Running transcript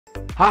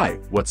Hi,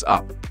 what's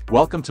up?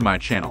 Welcome to my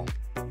channel.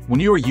 When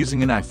you are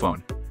using an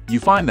iPhone, you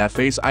find that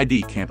Face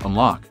ID can't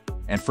unlock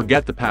and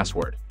forget the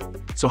password.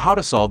 So how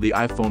to solve the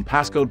iPhone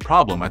passcode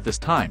problem at this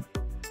time?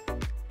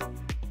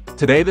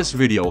 Today this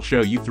video will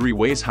show you 3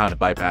 ways how to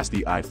bypass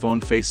the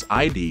iPhone Face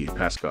ID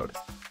passcode.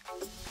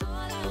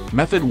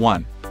 Method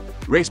 1.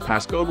 Erase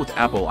passcode with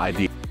Apple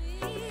ID.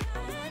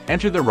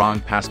 Enter the wrong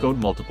passcode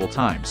multiple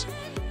times.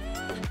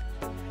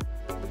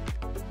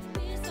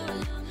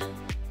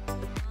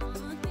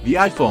 The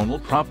iPhone will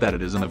prompt that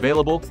it isn't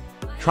available.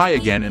 Try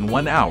again in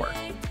 1 hour.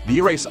 The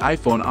Erase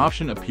iPhone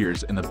option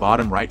appears in the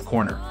bottom right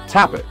corner.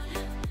 Tap it.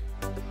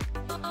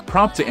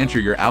 Prompt to enter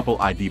your Apple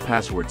ID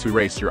password to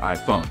erase your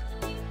iPhone.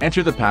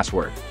 Enter the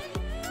password.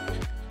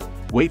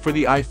 Wait for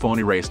the iPhone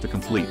erase to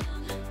complete.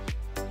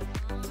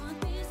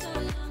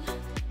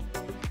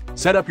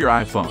 Set up your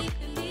iPhone.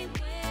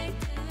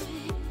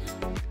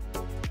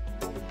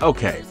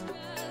 Okay.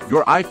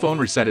 Your iPhone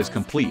reset is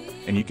complete,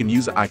 and you can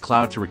use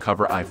iCloud to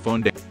recover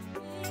iPhone data.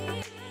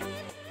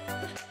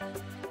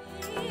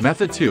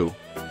 Method 2.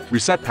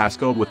 Reset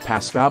passcode with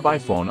PassFab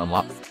iPhone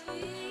Unlock.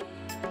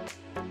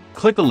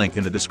 Click the link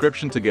in the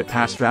description to get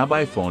PassFab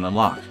iPhone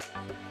Unlocked.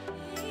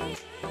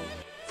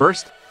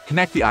 First,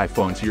 connect the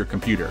iPhone to your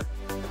computer.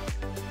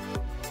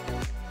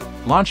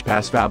 Launch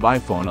PassFab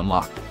iPhone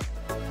Unlock.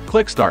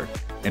 Click Start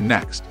and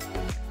Next.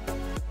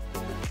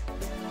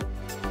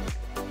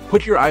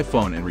 Put your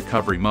iPhone in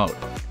recovery mode.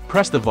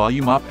 Press the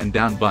volume up and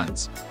down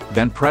buttons,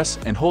 then press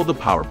and hold the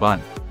power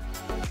button.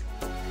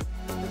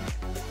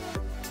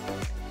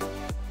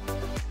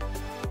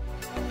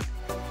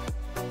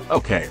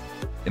 Okay,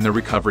 in the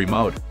recovery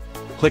mode,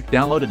 click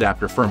Download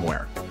Adapter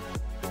Firmware.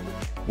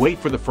 Wait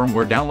for the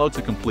firmware download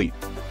to complete.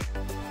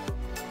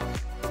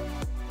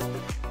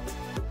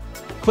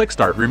 Click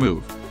Start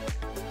Remove.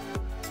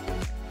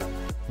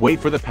 Wait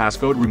for the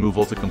passcode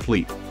removal to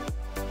complete.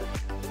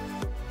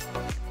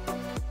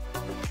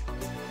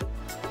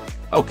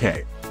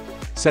 Okay,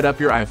 set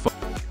up your iPhone.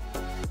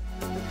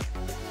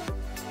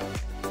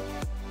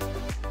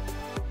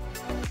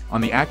 On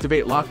the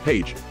Activate Lock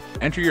page,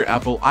 enter your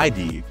Apple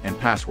ID and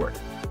password.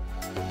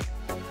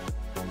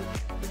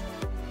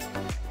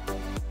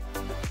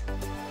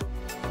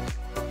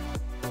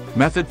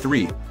 Method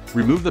 3.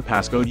 Remove the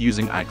passcode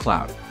using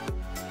iCloud.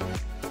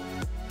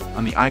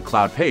 On the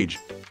iCloud page,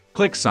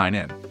 click Sign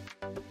In.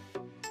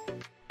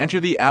 Enter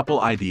the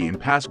Apple ID and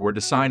password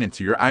to sign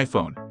into your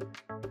iPhone.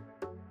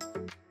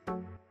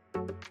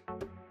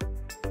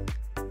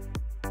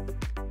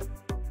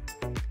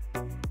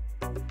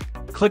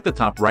 Click the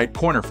top right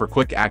corner for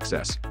quick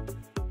access.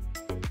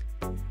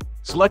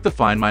 Select the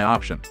Find My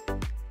option.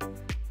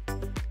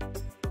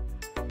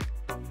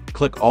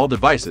 Click All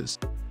Devices.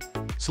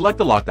 Select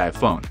the locked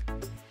iPhone.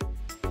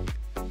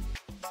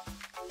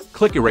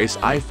 Click Erase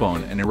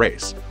iPhone and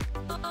erase.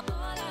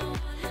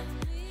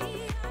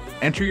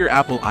 Enter your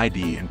Apple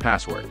ID and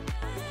password.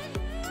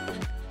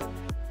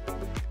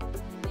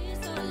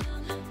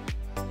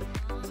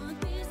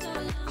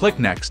 Click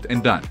Next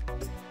and Done.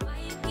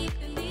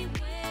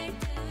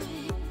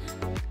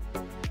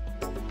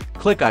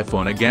 Click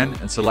iPhone again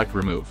and select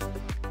Remove.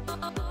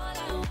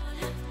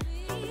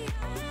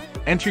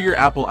 Enter your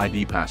Apple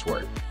ID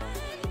password.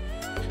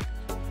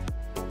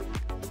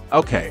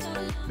 Okay,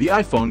 the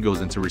iPhone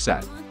goes into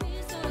reset.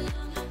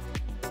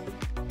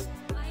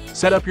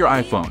 Set up your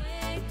iPhone.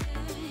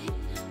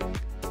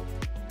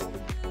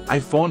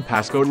 iPhone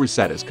passcode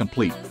reset is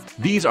complete.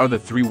 These are the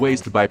 3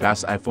 ways to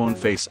bypass iPhone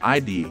Face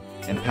ID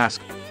and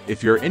passcode.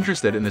 If you're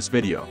interested in this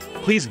video,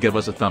 please give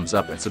us a thumbs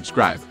up and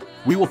subscribe.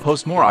 We will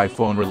post more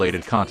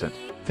iPhone-related content.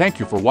 Thank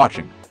you for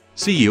watching.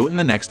 See you in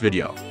the next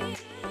video.